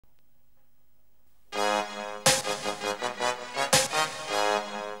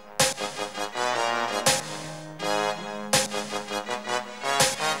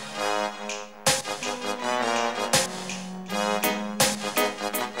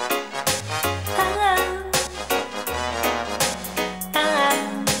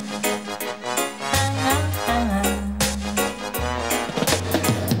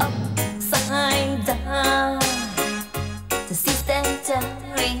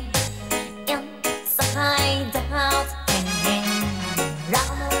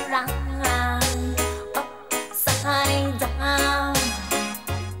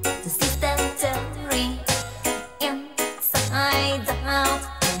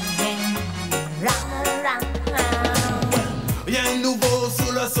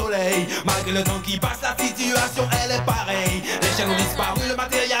soleil. Malgré le temps qui passe, la situation elle est pareille. Les chaînes ont disparu, le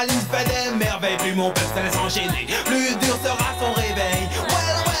matérialisme fait des merveilles. Plus mon peuple se laisse enchaîner, plus dur sera son réveil.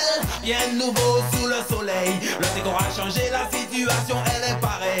 Well, rien de nouveau sous le soleil. Le décor a changé, la situation elle est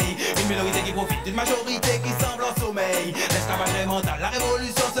pareille. Une minorité qui profite d'une majorité qui semble en sommeil. L'esclavage est mental, la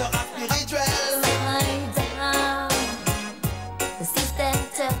révolution sera spirituelle. The system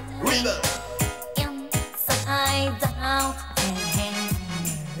turns inside out and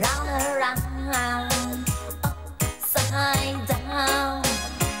round around, upside down.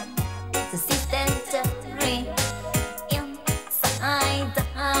 The system turns inside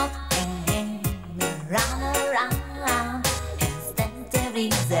out and round around. Instant there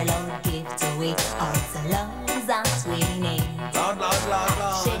is a Lord give to it, all the loves that we need. Lord.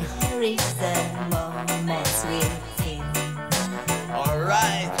 Cherish the moments with him.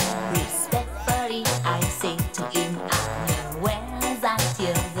 Alright. Respectfully I say to him, I'm aware that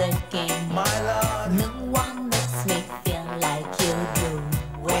you're the king. My Lord. No one makes me feel like you do.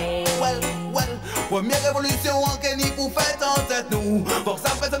 Well, première révolution en Kenny pour faire en tête nous. Pour que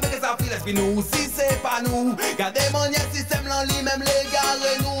ça fait que ça prie l'esprit nous. Si c'est pas nous, gardez mon système l'enlit même les gars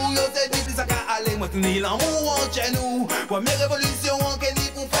et nous. Yo c'est dit plus ça qu'à aller, moi tout ni l'amour en chez nous. Première révolution en Kenny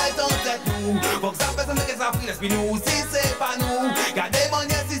pour faire en tête nous. Pour que ça fait que ça prie l'esprit nous. Si c'est pas nous, gardez mon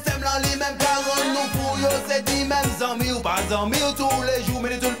système l'enlit même car nous pour yo c'est dit même amis ou pas amis ou tous les jours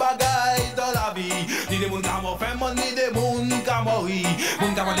mais tout le bagaille dans la vie. Ni des moun ka mort fin ni des moun ka mori.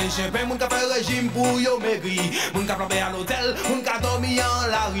 Moun ka vendre champagne, moun ka faire régime pour yo maigri. Moun ka flamber à l'hôtel, moun ka dormir en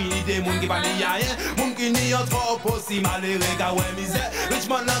la rue. Des moun qui pas ni rien, moun qui ni en trop aussi malheureux ka ouais misère.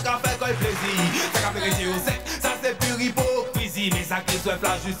 Richmond nan ka fait quoi plaisir. Ça ka fait rester au sec, ça c'est pure hypocrisie. Mais ça qui soit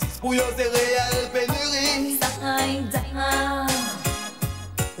la justice pour yo c'est réel pénurie. Inside down,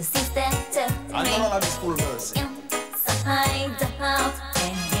 the system turns inside out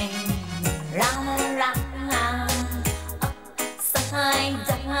and round around, upside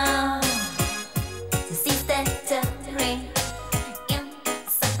down. The system turns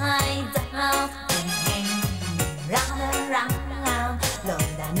inside out and round around.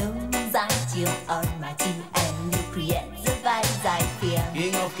 Lord, I know that you're almighty and you create the vibes I feel.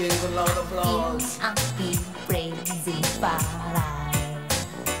 King of kings and Lord of lords. King and be praised for life.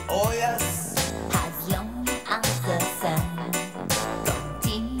 Oh yes. As long as the sun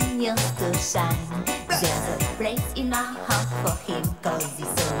continues to shine, there's a place in my heart for him, cause he's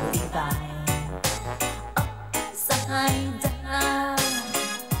so divine. Upside down,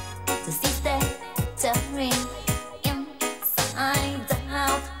 the system turning inside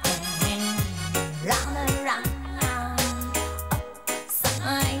out and round around,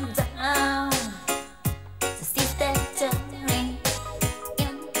 upside down. The system turning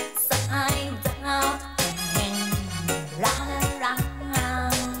inside out and round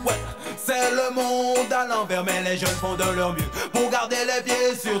around. Ouais, c'est le monde à l'envers, mais les jeunes font de leur mieux pour garder les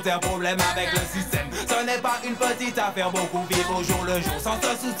pieds sur terre. Problème avec le système, ce n'est pas une petite affaire. Beaucoup vivent au jour le jour sans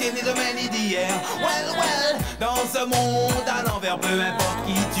se soucier ni demain ni d'hier. Well, dans ce monde à l'envers, peu importe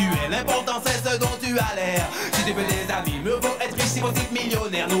qui tu es, l'important c'est ce dont tu as l'air. Si tu veux des amis, mieux vaut être riche si possible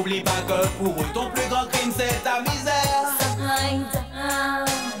millionnaire. N'oublie pas que pour eux, ton plus grand crime c'est ta misère. Upside down,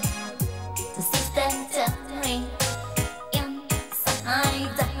 the system turning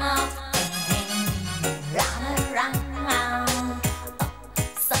inside out and round around,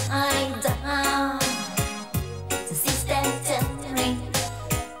 upside down. The system turning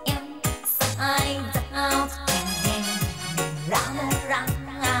inside out and round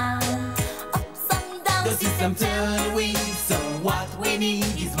around, upside down. The system turn we, so what we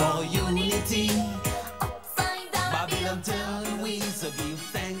need is more unity. Upside down, Babylon turn we, so give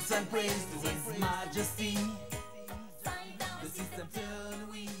thanks and praise to His Majesty.